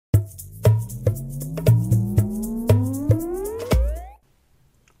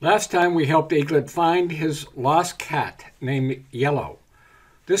Last time we helped Eaglet find his lost cat named Yellow.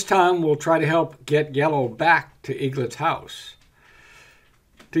 This time we'll try to help get Yellow back to Eaglet's house.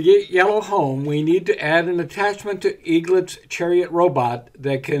 To get Yellow home, we need to add an attachment to Eaglet's chariot robot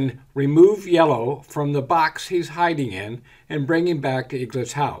that can remove Yellow from the box he's hiding in and bring him back to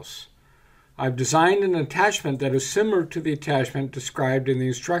Eaglet's house. I've designed an attachment that is similar to the attachment described in the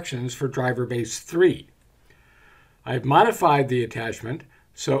instructions for Driver Base 3. I've modified the attachment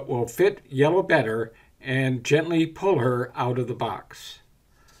so it will fit Yellow better and gently pull her out of the box.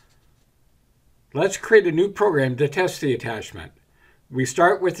 Let's create a new program to test the attachment. We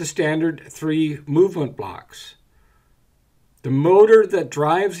start with the standard 3 movement blocks. The motor that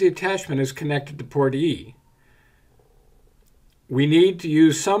drives the attachment is connected to port E. We need to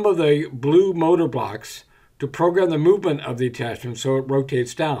use some of the blue motor blocks to program the movement of the attachment so it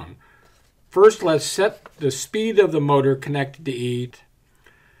rotates down. First, let's set the speed of the motor connected to E.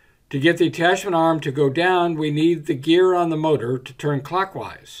 To get the attachment arm to go down, we need the gear on the motor to turn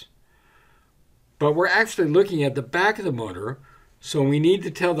clockwise. But we're actually looking at the back of the motor, so we need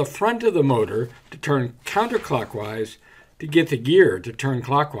to tell the front of the motor to turn counterclockwise to get the gear to turn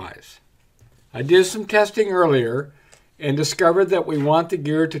clockwise. I did some testing earlier and discovered that we want the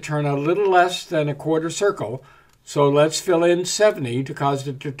gear to turn a little less than a quarter circle, so let's fill in 70 to cause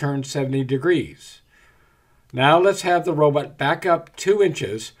it to turn 70 degrees. Now let's have the robot back up 2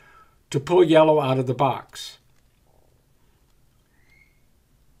 inches to pull Yellow out of the box.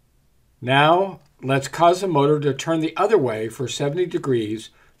 Now let's cause the motor to turn the other way for 70 degrees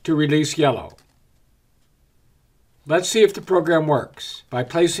to release Yellow. Let's see if the program works by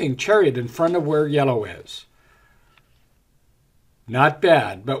placing Chariot in front of where Yellow is. Not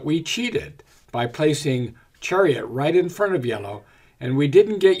bad, but we cheated by placing Chariot right in front of Yellow, and we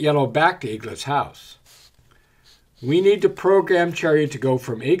didn't get Yellow back to Eaglet's house. We need to program Chariot to go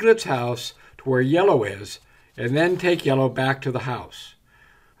from Eaglet's house to where Yellow is, and then take Yellow back to the house.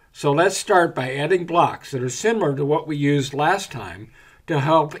 So let's start by adding blocks that are similar to what we used last time to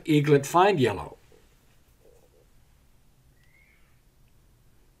help Eaglet find Yellow.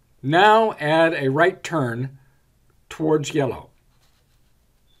 Now add a right turn towards Yellow.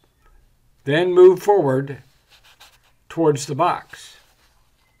 Then move forward towards the box.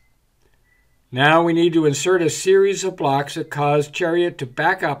 Now we need to insert a series of blocks that cause Chariot to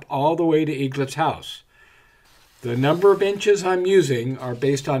back up all the way to Eaglet's house. The number of inches I'm using are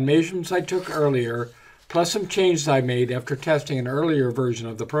based on measurements I took earlier, plus some changes I made after testing an earlier version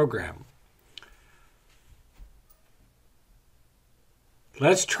of the program.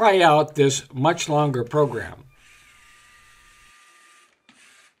 Let's try out this much longer program.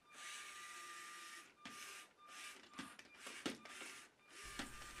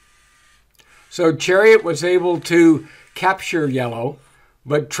 So Chariot was able to capture Yellow,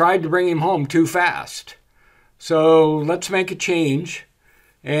 but tried to bring him home too fast. So let's make a change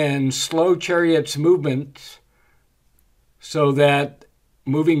and slow Chariot's movement so that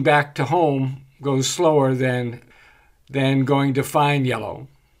moving back to home goes slower than going to find Yellow.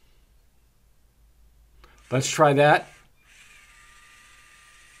 Let's try that.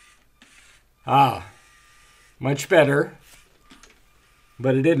 Much better,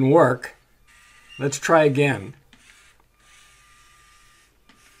 but it didn't work. Let's try again.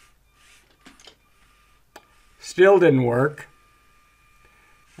 Still didn't work.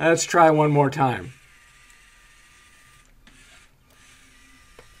 Let's try one more time.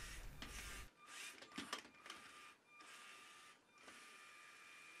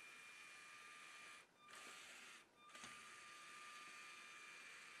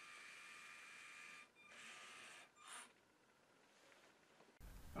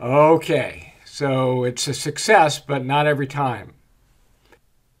 Okay, so it's a success, but not every time.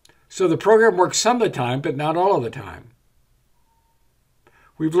 So the program works some of the time, but not all of the time.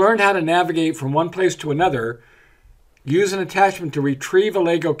 We've learned how to navigate from one place to another, use an attachment to retrieve a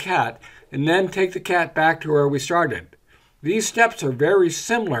Lego cat, and then take the cat back to where we started. These steps are very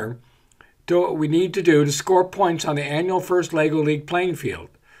similar to what we need to do to score points on the annual First Lego League playing field.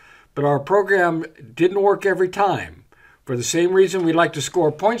 But our program didn't work every time. For the same reason we like to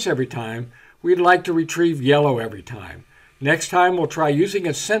score points every time, we'd like to retrieve Yellow every time. Next time we'll try using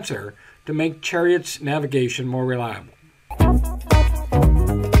a sensor to make Chariot's navigation more reliable.